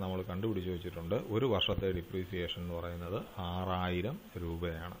നേരത്തെ നമ്മൾ കണ്ടുപിടിച്ച് വെച്ചിട്ടുണ്ട്, ഒരു വർഷത്തെ ഡിപ്രീസിയേഷൻ എന്ന് പറയുന്നത് 6,000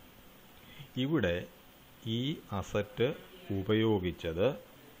 രൂപയാണ്. ഇവിടെ ഈ അസറ്റ് ഉപയോഗിച്ചത്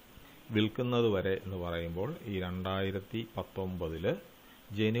വിൽക്കുന്നത് വരെ എന്ന് പറയുമ്പോൾ ഈ 2019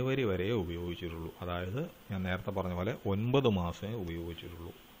 ജനുവരി വരെ ഉപയോഗിച്ചിട്ടുള്ളൂ. അതായത് ഞാൻ നേരത്തെ പറഞ്ഞ പോലെ 9 മാസമേ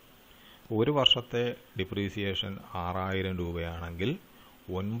ഉപയോഗിച്ചിട്ടുള്ളൂ. ഒരു വർഷത്തെ ഡിപ്രീസിയേഷൻ 6,000 രൂപയാണെങ്കിൽ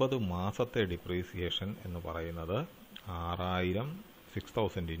 9 മാസത്തെ ഡിപ്രീസിയേഷൻ എന്ന് പറയുന്നത് 6,000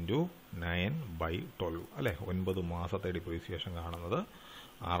 6,000 ഇൻറ്റു 9/12 അല്ലേ? 9 മാസത്തെ ഡിപ്രീസിയേഷൻ കാണുന്നത്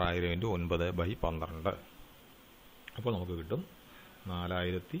 6,000 ഇൻറ്റു 9/12. അപ്പോൾ നമുക്ക് കിട്ടും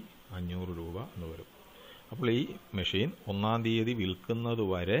 4,500 രൂപ എന്ന് വരും. അപ്പോൾ ഈ മെഷീൻ 1-ാം തീയതി വിൽക്കുന്നത്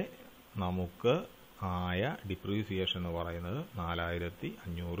വരെ നമുക്ക് ആയ ഡിപ്രീസിയേഷൻ എന്ന് പറയുന്നത്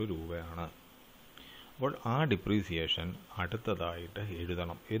 4,500 രൂപയാണ്. അപ്പോൾ ആ ഡിപ്രീസിയേഷൻ അടുത്തതായിട്ട്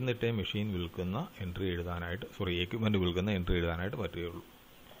എഴുതണം. എന്നിട്ടേ മെഷീൻ വിൽക്കുന്ന എൻട്രി എഴുതാനായിട്ട്, എക്യുപ്മെൻറ്റ് വിൽക്കുന്ന എൻട്രി എഴുതാനായിട്ട് പറ്റുകയുള്ളൂ.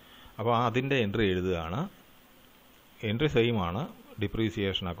 അപ്പോൾ അതിൻ്റെ എൻട്രി എഴുതുകയാണ്. എൻട്രി സെയിം ആണ്.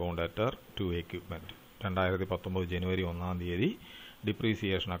 ഡിപ്രീസിയേഷൻ അക്കൗണ്ട് അറ്റർ ടു എക്യുപ്മെൻറ്റ് 2019 ജനുവരി 1-ാം തീയതി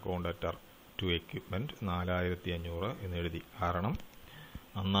ഡിപ്രീസിയേഷൻ അക്കൗണ്ട് അറ്റർ ടു എക്യുപ്മെൻറ്റ് 4,500 എന്ന് എഴുതി. കാരണം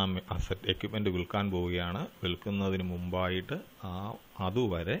അന്ന് അസറ്റ് എക്യുപ്മെൻറ്റ് വിൽക്കാൻ പോവുകയാണ്. വിൽക്കുന്നതിന് മുമ്പായിട്ട്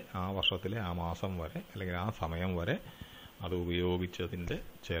അതുവരെ ആ വർഷത്തിലെ ആ മാസം വരെ അല്ലെങ്കിൽ ആ സമയം വരെ അത് ഉപയോഗിച്ചതിൻ്റെ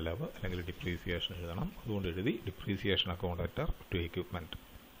ചെലവ് അല്ലെങ്കിൽ ഡിപ്രീസിയേഷൻ എഴുതണം. അതുകൊണ്ട് എഴുതി ഡിപ്രീസിയേഷൻ അക്കൗണ്ട് അറ്റർ ടു എക്യുപ്മെൻറ്റ്.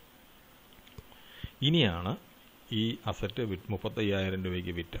 ഇനിയാണ് ഈ അസറ്റ് 35,000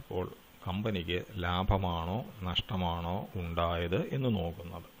 രൂപയ്ക്ക് വിറ്റപ്പോൾ കമ്പനിക്ക് ലാഭമാണോ നഷ്ടമാണോ ഉണ്ടായത് എന്ന്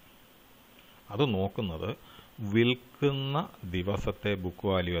നോക്കുന്നത്. അത് നോക്കുന്നത് വിൽക്കുന്ന ദിവസത്തെ ബുക്ക്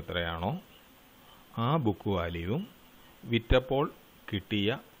വാല്യൂ എത്രയാണോ ആ ബുക്ക് വാല്യൂവും വിറ്റപ്പോൾ കിട്ടിയ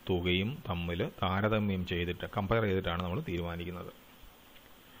തുകയും തമ്മിൽ താരതമ്യം ചെയ്തിട്ട് കമ്പയർ ചെയ്തിട്ടാണ് നമ്മൾ തീരുമാനിക്കുന്നത്.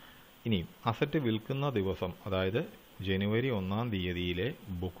 ഇനി അസറ്റ് വിൽക്കുന്ന ദിവസം, അതായത് ജനുവരി 1-ാം തീയതിയിലെ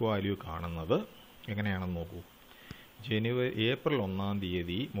ബുക്ക് വാല്യൂ കാണുന്നത് എങ്ങനെയാണെന്ന് നോക്കൂ. ഏപ്രിൽ 1-ാം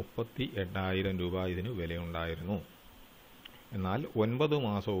തീയതി 38,000 രൂപ ഇതിന് വിലയുണ്ടായിരുന്നു. എന്നാൽ 9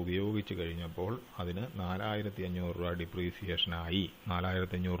 മാസം ഉപയോഗിച്ച് കഴിഞ്ഞപ്പോൾ അതിന് 4,500 രൂപ ഡിപ്രീസിയേഷനായി.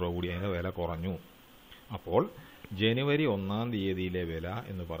 4,500 രൂപ കൂടി അതിൻ്റെ വില കുറഞ്ഞു. അപ്പോൾ ജനുവരി 1-ാം തീയതിയിലെ വില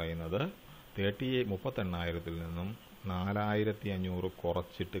എന്ന് പറയുന്നത് 38,000 നിന്നും 4,500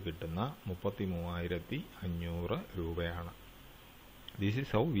 കുറച്ചിട്ട് കിട്ടുന്ന 33,500 രൂപയാണ്. This is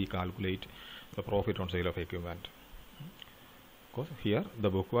how we calculate the profit on sale of equipment. Because here the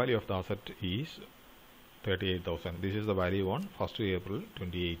book value of the asset is 38,000. This is the value on 1st April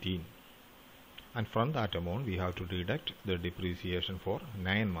 2018. And from that amount we have to deduct the depreciation for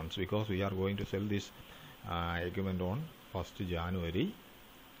 9 months because we are going to sell this equipment on 1st January.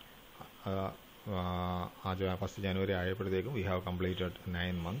 1st January ആയപ്പോഴത്തേക്കും we have completed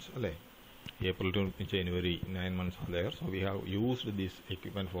 9 months അല്ലേ? April to January 9 months are there. So we have used this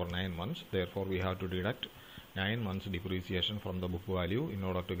equipment for 9 months. Therefore we have to deduct 9 months depreciation from the book value in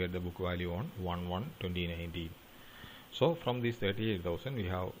order to get the book value on 1/1/2019. So from this 38,000 we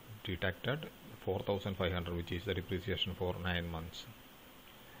have deducted 4,500 which is the depreciation for 9 months.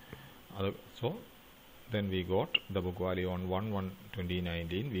 So then we got the book value on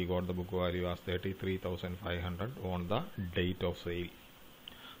 1/1/2019. We got the book value as 33,500 on the date of sale.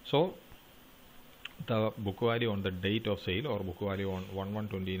 So the book value on the date of sale or book value on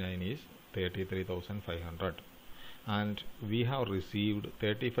 1/1/29 is 33,500, and we have received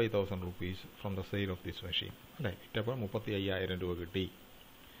 35,000 rupees from the sale of this machine. അല്ലേ, ഇറ്റപ്പോൾ 35,000 രൂപ കിട്ടി.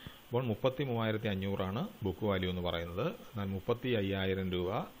 അപ്പോൾ 33,500 ആണ് book value എന്ന് പറയുന്നത്. എന്നാൽ 35,000 രൂപ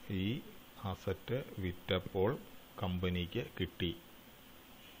ഈ അസറ്റ് വിറ്റപ്പോൾ കമ്പനിക്ക് കിട്ടി.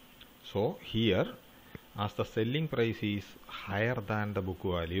 So here as the selling price is higher than the book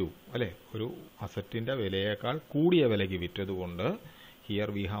value, അല്ലേ, ഒരു അസറ്റിൻ്റെ വിലയേക്കാൾ കൂടിയ വിലയ്ക്ക് വിറ്റതുകൊണ്ട് here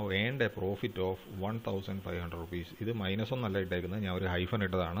we have earned A profit of 1,500 rupees. ഇത് -1 ഇട്ടേക്കുന്നത്, ഞാൻ ഒരു ഹൈഫൻ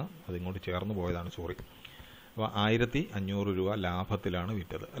ഇട്ടതാണ്, അതിങ്ങോട്ട് ചേർന്ന് പോയതാണ്, സോറി. അപ്പോൾ 1,500 രൂപ ലാഭത്തിലാണ്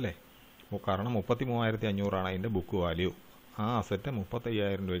വിറ്റത്, അല്ലേ. കാരണം 33,500 ആണ് അതിൻ്റെ ബുക്ക് വാല്യൂ. ആ അസറ്റ്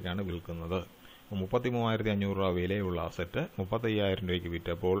 35,000 രൂപയ്ക്കാണ് വിൽക്കുന്നത്. 33,500 രൂപ വിലയുള്ള അസറ്റ് 35,000 രൂപയ്ക്ക്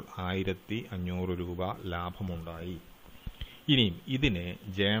വിറ്റപ്പോൾ 1,500 രൂപ ലാഭമുണ്ടായി. ഇനിയും ഇതിനെ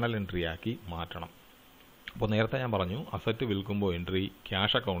ജേണൽ എൻട്രി ആക്കി മാറ്റണം. അപ്പോൾ നേരത്തെ ഞാൻ പറഞ്ഞു അസറ്റ് വിൽക്കുമ്പോൾ എൻട്രി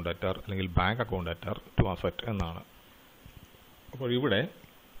ക്യാഷ് അക്കൗണ്ട് ഡെറ്റർ അല്ലെങ്കിൽ bank account debtor to asset എന്നാണ്. അപ്പോൾ ഇവിടെ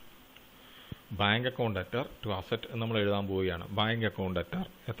bank account debtor to asset എന്ന് നമ്മൾ എഴുതാൻ പോവുകയാണ്. ബാങ്ക് അക്കൗണ്ട് ഡെറ്റർ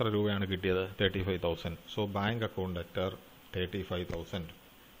എത്ര രൂപയാണ് കിട്ടിയത്? 35,000. So bank account debtor 35,000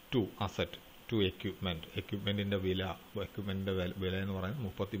 to asset to equipment. എക്യുപ്മെൻറ്റിൻ്റെ വില എന്ന് പറയുന്നത്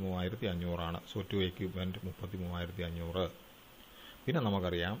 33,500 ആണ്. So to equipment 33,500. പിന്നെ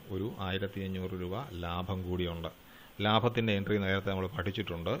നമുക്കറിയാം ഒരു 1,500 രൂപ ലാഭം കൂടിയുണ്ട്. ലാഭത്തിൻ്റെ എൻട്രി നേരത്തെ നമ്മൾ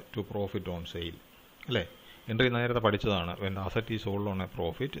പഠിച്ചിട്ടുണ്ട്, ടു പ്രോഫിറ്റ് ഓൺ സെയിൽ, അല്ലേ. എൻട്രി നേരത്തെ പഠിച്ചതാണ്. When asset is sold on A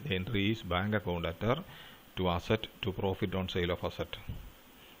profit the entry is bank account debtor to asset to profit on sale of asset.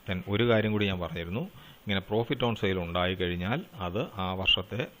 Then ഒരു കാര്യം കൂടി ഞാൻ പറഞ്ഞിരുന്നു, ഇങ്ങനെ പ്രോഫിറ്റ് ഓൺ സെയിൽ ഉണ്ടായിക്കഴിഞ്ഞാൽ അത് ആ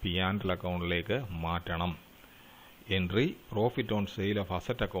വർഷത്തെ P&L അക്കൗണ്ടിലേക്ക് മാറ്റണം. Entry profit on sale of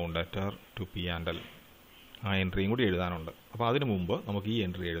asset account debtor to P&L, ആ എൻട്രിയും കൂടി എഴുതാനുണ്ട്. അപ്പോൾ അതിനു മുമ്പ് നമുക്ക് ഈ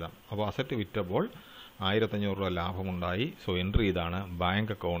എൻട്രി എഴുതാം. അപ്പോൾ അസറ്റ് വിറ്റപ്പോൾ 1,500 രൂപ ലാഭമുണ്ടായി. സോ എൻട്രി ഇതാണ്,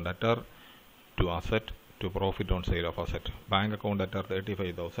 bank account debtor to asset to profit on sale of asset. Bank account debtor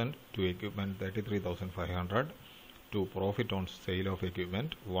 35,000, to equipment 33,500, to profit on sale of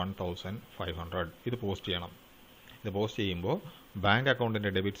equipment 1,500. ഇത് പോസ്റ്റ് ചെയ്യണം. ഇത് പോസ്റ്റ് ചെയ്യുമ്പോൾ ബാങ്ക്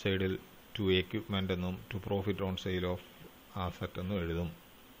അക്കൗണ്ടിൻ്റെ ഡെബിറ്റ് സൈഡിൽ ടു എക്യുപ്മെൻ്റ് എന്നും to profit on sale of asset എന്നും എഴുതും.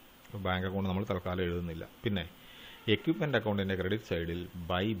 Bank account നമ്മൾ തൽക്കാലം എഴുതുന്നില്ല. പിന്നെ എക്യുപ്മെൻ്റ് അക്കൗണ്ടിൻ്റെ ക്രെഡിറ്റ് സൈഡിൽ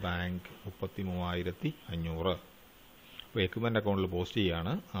ബൈ ബാങ്ക് 33,500. അപ്പോൾ എക്യുപ്മെൻ്റ് അക്കൗണ്ടിൽ പോസ്റ്റ്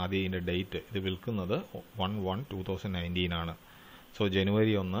ചെയ്യുകയാണ്. ആദ്യം ഇതിൻ്റെ ഡേറ്റ്, ഇത് വിൽക്കുന്നത് 1/1/2019 ആണ്. സോ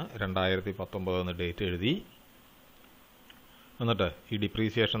January 1, 2019 എന്ന് ഡേറ്റ് എഴുതി. എന്നിട്ട് ഈ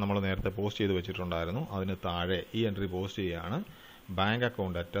ഡിപ്രീസിയേഷൻ നമ്മൾ നേരത്തെ പോസ്റ്റ് ചെയ്ത് വെച്ചിട്ടുണ്ടായിരുന്നു, അതിന് താഴെ ഈ എൻട്രി പോസ്റ്റ് ചെയ്യുകയാണ്, bank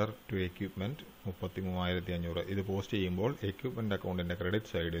account debtor to equipment 33,500. ഇത് പോസ്റ്റ് ചെയ്യുമ്പോൾ എക്യുപ്മെൻ്റ് അക്കൗണ്ടിൻ്റെ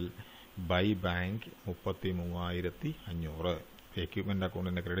ക്രെഡിറ്റ് സൈഡിൽ ബൈ ബാങ്ക് 33,500. എക്യുപ്മെൻ്റ്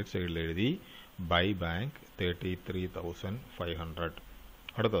അക്കൗണ്ടിൻ്റെ ക്രെഡിറ്റ് സൈഡിൽ എഴുതി ബൈ ബാങ്ക് 33,500.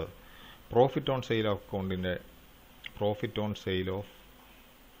 അടുത്തത് പ്രോഫിറ്റ് ഓൺ സെയിൽ അക്കൗണ്ടിൻ്റെ profit on sale of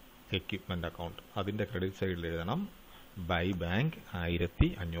equipment account, അതിൻ്റെ ക്രെഡിറ്റ് സൈഡിൽ എഴുതണം ബൈ ബാങ്ക്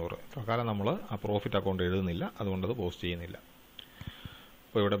 1,500. തൽക്കാലം നമ്മൾ ആ പ്രോഫിറ്റ് അക്കൗണ്ട് എഴുതുന്നില്ല, അതുകൊണ്ട് അത് പോസ്റ്റ് ചെയ്യുന്നില്ല.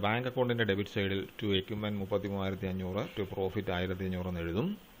 അപ്പോൾ ഇവിടെ ബാങ്ക് അക്കൗണ്ടിൻ്റെ ഡെബിറ്റ് സൈഡിൽ ടു എക്യുപ്മെൻറ്റ് 33,500 ടു പ്രോഫിറ്റ് 1,500 എന്ന് എഴുതും.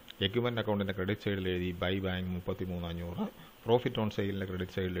 എക്യുപ്മെൻ്റ് അക്കൗണ്ടിൻ്റെ ക്രെഡിറ്റ് സൈഡിൽ എഴുതി by bank 33,500. Profit on സെയിലിൻ്റെ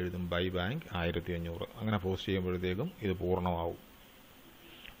credit സൈഡിൽ എഴുതും ബൈ ബാങ്ക് 1,500. അങ്ങനെ പോസ്റ്റ് ചെയ്യുമ്പോഴത്തേക്കും ഇത് പൂർണ്ണമാവും.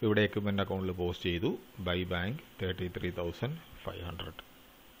 ഇവിടെ എക്യുപ്മെൻ്റ് അക്കൗണ്ടിൽ പോസ്റ്റ് ചെയ്തു ബൈ ബാങ്ക് 33,500.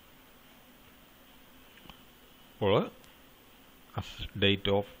 അപ്പോൾ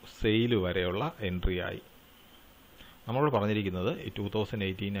ഡേറ്റ് ഓഫ് സെയിൽ വരെയുള്ള എൻട്രി ആയി. നമ്മളോട് പറഞ്ഞിരിക്കുന്നത്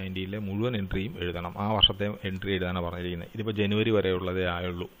 2018-19 മുഴുവൻ എൻട്രിയും എഴുതണം. ആ വർഷത്തെ എൻട്രി എഴുതാനാണ് പറഞ്ഞിരിക്കുന്നത്. ഇതിപ്പോൾ ജനുവരി വരെയുള്ളതേ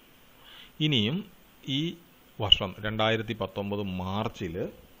ആയുള്ളൂ. ഇനിയും ഈ വർഷം 2019 മാർച്ചിൽ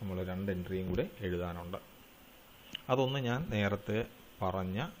നമ്മൾ 2 എൻട്രിയും കൂടെ എഴുതാനുണ്ട്. അതൊന്ന് ഞാൻ നേരത്തെ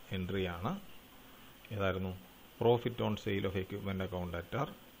പറഞ്ഞ എൻട്രിയാണ്. ഏതായിരുന്നു? Profit on sale of equipment account debtor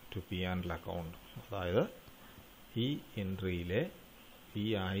to P&L account. അതായത് ഈ എൻട്രിയിലെ ഈ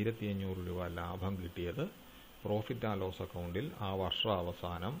 1,500 രൂപ ലാഭം കിട്ടിയത് പ്രോഫിറ്റ് ആൻഡ് ലോസ് അക്കൗണ്ടിൽ ആ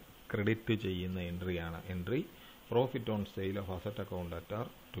വർഷാവസാനം ക്രെഡിറ്റ് ചെയ്യുന്ന എൻട്രിയാണ്. Entry profit on sale of asset account debtor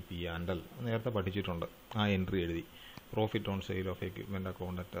to P&L. നേരത്തെ പഠിച്ചിട്ടുണ്ട്. ആ എൻട്രി എഴുതി profit on sale of equipment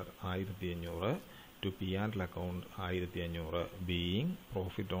account debtor 1,500 to P&L account 1,500 being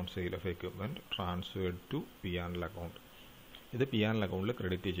profit on sale of equipment transferred to P&L account. ഇത് P&L അക്കൗണ്ടിൽ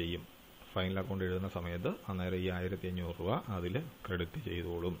credit ചെയ്യും. Final account എഴുതുന്ന സമയത്ത് അന്നേരം ഈ 1,500 രൂപ അതിൽ ക്രെഡിറ്റ്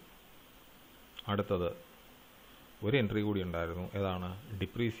ചെയ്തോളും. അടുത്തത് ഒരു എൻട്രി കൂടി ഉണ്ടായിരുന്നു. ഏതാണ്?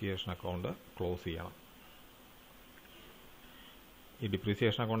 ഡിപ്രീസിയേഷൻ അക്കൗണ്ട് ക്ലോസ് ചെയ്യണം. ഈ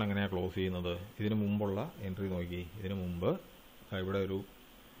ഡിപ്രീസിയേഷൻ അക്കൗണ്ട് എങ്ങനെയാണ് ക്ലോസ് ചെയ്യുന്നത്? ഇതിന് മുമ്പുള്ള എൻട്രി നോക്കി. ഇതിന് മുമ്പ് ഇവിടെ ഒരു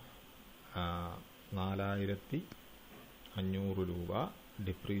 4500 രൂപ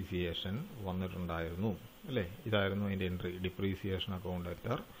ഡിപ്രീസിയേഷൻ വന്നിട്ടുണ്ടായിരുന്നു അല്ലേ? ഇതായിരുന്നു അതിൻ്റെ entry. Depreciation account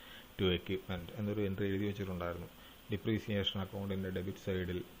letter to equipment എന്നൊരു എൻട്രി എഴുതി വെച്ചിട്ടുണ്ടായിരുന്നു. ഡിപ്രീസിയേഷൻ അക്കൗണ്ടിൻ്റെ ഡെബിറ്റ്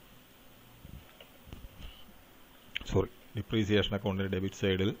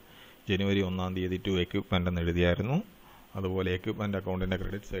സൈഡിൽ ജനുവരി 1 തീയതി ടു എക്യുപ്മെൻ്റ് എന്ന് എഴുതിയായിരുന്നു. അതുപോലെ എക്യുപ്മെൻ്റ് അക്കൗണ്ടിൻ്റെ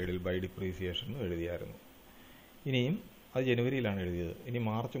ക്രെഡിറ്റ് സൈഡിൽ ബൈ ഡിപ്രീസിയേഷൻ എന്ന് എഴുതിയായിരുന്നു. ഇനിയും അത് ജനുവരിയിലാണ് എഴുതിയത്. ഇനി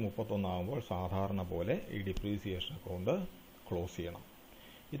മാർച്ച് 31 ആകുമ്പോൾ സാധാരണ പോലെ ഈ ഡിപ്രീസിയേഷൻ അക്കൗണ്ട് ക്ലോസ് ചെയ്യണം.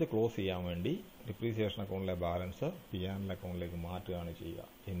 ഇത് ക്ലോസ് ചെയ്യാൻ വേണ്ടി ഡിപ്രീസിയേഷൻ അക്കൗണ്ടിലെ ബാലൻസ് P&L അക്കൗണ്ടിലേക്ക് മാറ്റുകയാണ് ചെയ്യുക.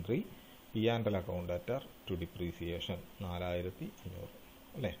 Entry P&L account letter to depreciation 4500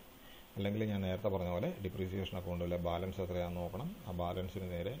 അല്ലേ? അല്ലെങ്കിൽ ഞാൻ നേരത്തെ പറഞ്ഞ പോലെ ഡിപ്രീസിയേഷൻ അക്കൗണ്ടിലെ ബാലൻസ് എത്രയാണെന്ന് നോക്കണം. ആ ബാലൻസിന്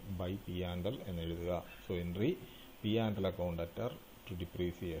നേരെ ബൈ P&L എന്ന് എഴുതുക. So entry P&L account letter to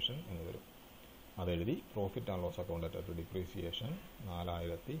depreciation എന്ന് വരും. അതെഴുതി profit and loss account letter to depreciation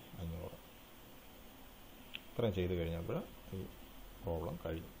 4500. ഇത്രയും ചെയ്ത് കഴിഞ്ഞപ്പോൾ ഈ പ്രോബ്ലം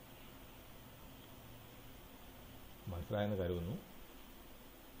കഴിഞ്ഞു. മനസ്സിലായെന്ന് കരുതുന്നു.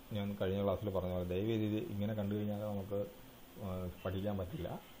 ഞാൻ കഴിഞ്ഞ ക്ലാസ്സിൽ പറഞ്ഞ പോലെ ദയവേദി ഇത് ഇങ്ങനെ കണ്ടു കഴിഞ്ഞാൽ നമുക്ക് പഠിക്കാൻ പറ്റില്ല.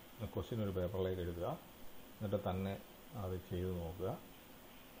 ക്വസ്റ്റ്യൻ ഒരു പേപ്പറിലേക്ക് എഴുതുക, എന്നിട്ട് തന്നെ അത് ചെയ്ത് നോക്കുക.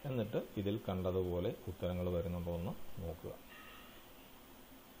 എന്നിട്ട് ഇതിൽ കണ്ടതുപോലെ ഉത്തരങ്ങൾ വരുന്നുണ്ടോ എന്ന് നോക്കുക.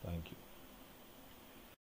 Thank you.